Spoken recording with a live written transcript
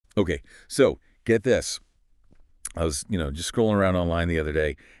Okay, so get this. I was, just scrolling around online the other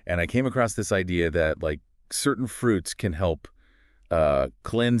day, and I came across this idea that, like, certain fruits can help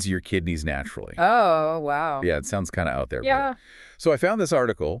cleanse your kidneys naturally. Oh, wow. Yeah, it sounds kind of out there, but Yeah. so I found this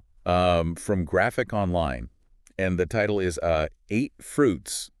article from Graphic Online, and the title is Eight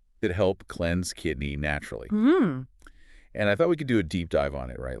Fruits That Help Cleanse Kidney Naturally. Hmm. And I thought we could do a deep dive on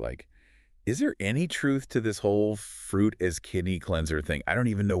it, right? Like, is there any truth to this whole fruit as kidney cleanser thing? I don't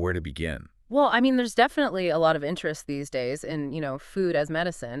even know where to begin. Well, I mean, there's definitely a lot of interest these days in, food as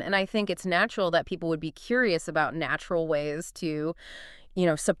medicine. And I think it's natural that people would be curious about natural ways to,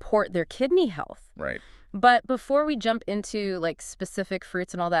 support their kidney health. Right. But before we jump into like specific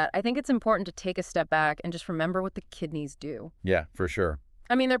fruits and all that, I think it's important to take a step back and just remember what the kidneys do. Yeah, for sure.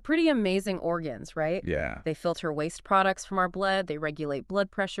 I mean, they're pretty amazing organs, right? Yeah. They filter waste products from our blood, they regulate blood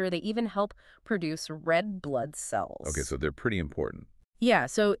pressure, they even help produce red blood Okay, cells. so they're pretty important. Yeah,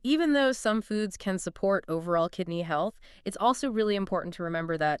 so even though some foods can support overall kidney health, it's also really important to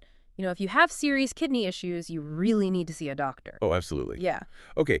remember that, if you have serious kidney issues, you really need to see a doctor. Oh, absolutely. Yeah.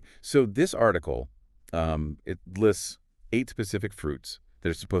 Okay, so this article, it lists 8 specific fruits that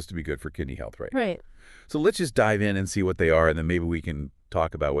are supposed to be good for kidney health, right? Right. So let's just dive in and see what they are, and then maybe we can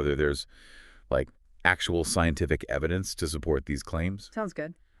talk about whether there's, like, actual scientific evidence to support these claims. Sounds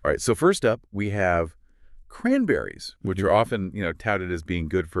good. All right, so first up, we have cranberries, which are often, touted as being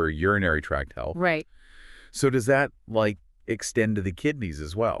good for urinary tract health. Right. So does that, like, extend to the kidneys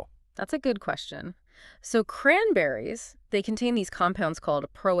as well? That's a good question. So cranberries, they contain these compounds called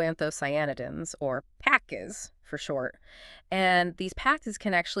proanthocyanidins, or PACs for short. And these PACs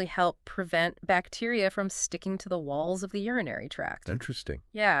can actually help prevent bacteria from sticking to the walls of the urinary tract. Interesting.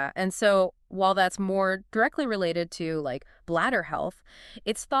 Yeah, and so while that's more directly related to like bladder health,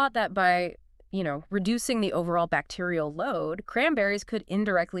 it's thought that by, reducing the overall bacterial load, cranberries could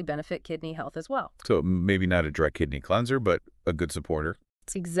indirectly benefit kidney health as well. So maybe not a direct kidney cleanser, but a good supporter.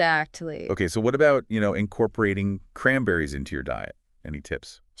 Exactly. Okay, so what about, incorporating cranberries into your diet? Any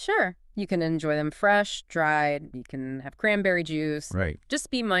tips? Sure. You can enjoy them fresh, dried, you can have cranberry juice. Right. Just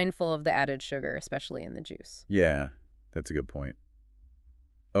be mindful of the added sugar, especially in the juice. Yeah, that's a good point.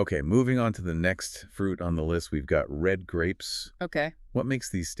 Okay, moving on to the next fruit on the list, we've got red grapes. Okay. What makes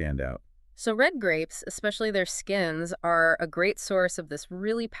these stand out? So red grapes, especially their skins, are a great source of this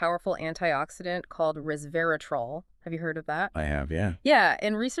really powerful antioxidant called resveratrol. Have you heard of that? I have, yeah. Yeah,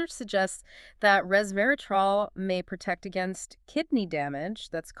 and research suggests that resveratrol may protect against kidney damage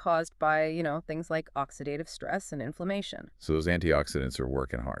that's caused by, things like oxidative stress and inflammation. So those antioxidants are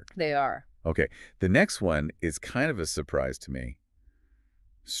working hard. They are. Okay, the next one is kind of a surprise to me.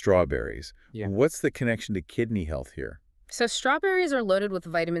 Strawberries. Yeah. What's the connection to kidney health here? So strawberries are loaded with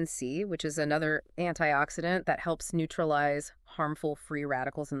vitamin C, which is another antioxidant that helps neutralize harmful free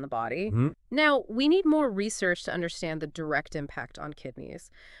radicals in the body. Mhm. Now, we need more research to understand the direct impact on kidneys,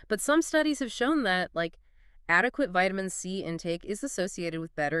 but some studies have shown that, like, adequate vitamin C intake is associated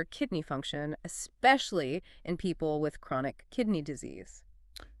with better kidney function, especially in people with chronic kidney disease.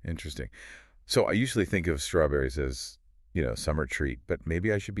 Interesting. So I usually think of strawberries as, summer treat, but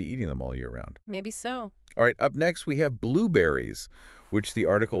maybe I should be eating them all year round. Maybe so. All right, up next we have blueberries, which the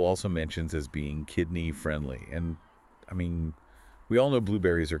article also mentions as being kidney friendly. And I mean, we all know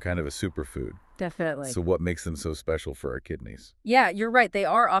blueberries are kind of a superfood. Definitely. So what makes them so special for our kidneys? Yeah, you're right. They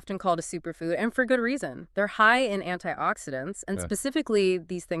are often called a superfood, and for good reason. They're high in antioxidants, and Yeah. specifically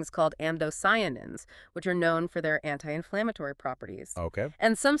these things called anthocyanins, which are known for their anti-inflammatory properties. Okay.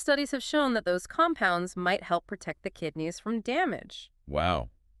 And some studies have shown that those compounds might help protect the kidneys from damage. Wow.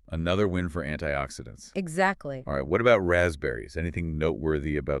 Another win for antioxidants. Exactly. All right, what about raspberries? Anything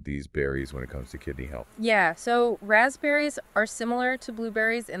noteworthy about these berries when it comes to kidney health? Yeah, so raspberries are similar to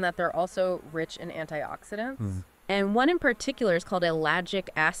blueberries in that they're also rich in antioxidants. And one in particular is called ellagic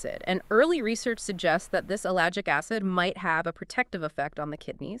acid. And early research suggests that this ellagic acid might have a protective effect on the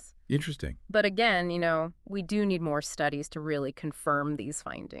kidneys. Interesting. But again, we do need more studies to really confirm these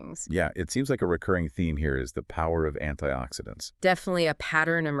findings. Yeah, it seems like a recurring theme here is the power of antioxidants. Definitely a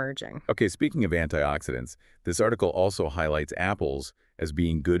pattern emerging. Okay, speaking of antioxidants, this article also highlights apples as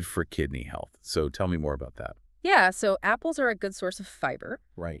being good for kidney health. So tell me more about that. Yeah, so apples are a good source of fiber,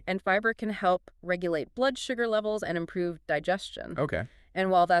 Right. and fiber can help regulate blood sugar levels and improve digestion. Okay. And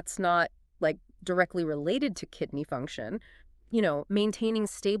while that's not like directly related to kidney function, maintaining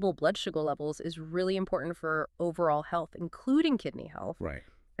stable blood sugar levels is really important for overall health, including kidney health, Right.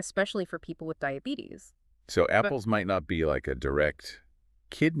 especially for people with diabetes. So apples might not be like a direct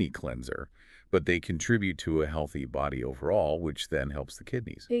kidney cleanser, but they contribute to a healthy body overall, which then helps the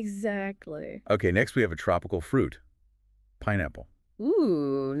kidneys. Exactly. Okay, next we have a tropical fruit, pineapple.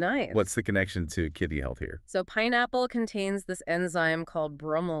 Ooh, nice. What's the connection to kidney health here? So pineapple contains this enzyme called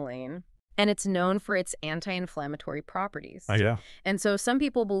bromelain, and it's known for its anti-inflammatory properties. Oh, yeah. And so some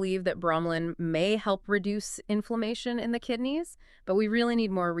people believe that bromelain may help reduce inflammation in the kidneys, but we really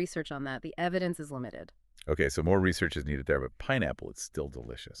need more research on that. The evidence is limited. Okay, so more research is needed there, but pineapple is still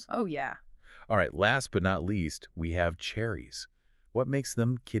delicious. Oh, yeah. All right, last but not least, we have cherries. What makes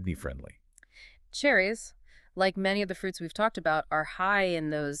them kidney friendly? Cherries, like many of the fruits we've talked about, are high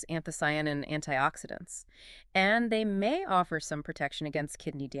in those anthocyanin antioxidants. And they may offer some protection against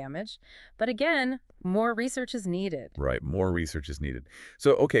kidney damage. But again, more research is needed. Right, more research is needed.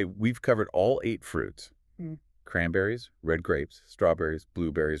 So, okay, we've covered all 8 fruits. Mm. Cranberries, red grapes, strawberries,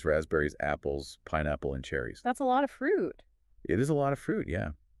 blueberries, raspberries, apples, pineapple, and cherries. That's a lot of fruit. It is a lot of fruit, yeah.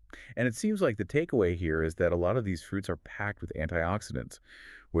 And it seems like the takeaway here is that a lot of these fruits are packed with antioxidants,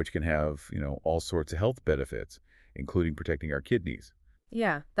 which can have, all sorts of health benefits, including protecting our kidneys.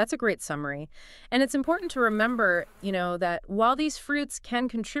 Yeah, that's a great summary. And it's important to remember, that while these fruits can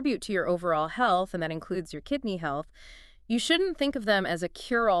contribute to your overall health, and that includes your kidney health, you shouldn't think of them as a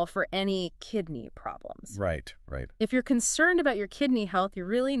cure-all for any kidney problems. Right, right. If you're concerned about your kidney health, you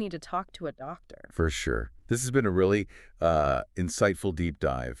really need to talk to a doctor. For sure. This has been a really insightful deep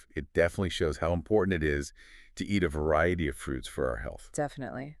dive. It definitely shows how important it is to eat a variety of fruits for our health.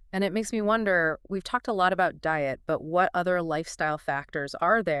 Definitely. And it makes me wonder, we've talked a lot about diet, but what other lifestyle factors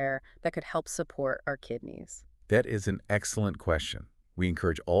are there that could help support our kidneys? That is an excellent question. We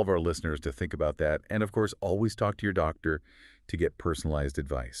encourage all of our listeners to think about that and, of course, always talk to your doctor to get personalized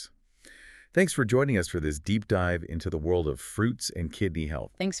advice. Thanks for joining us for this deep dive into the world of fruits and kidney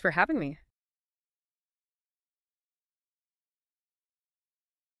health. Thanks for having me.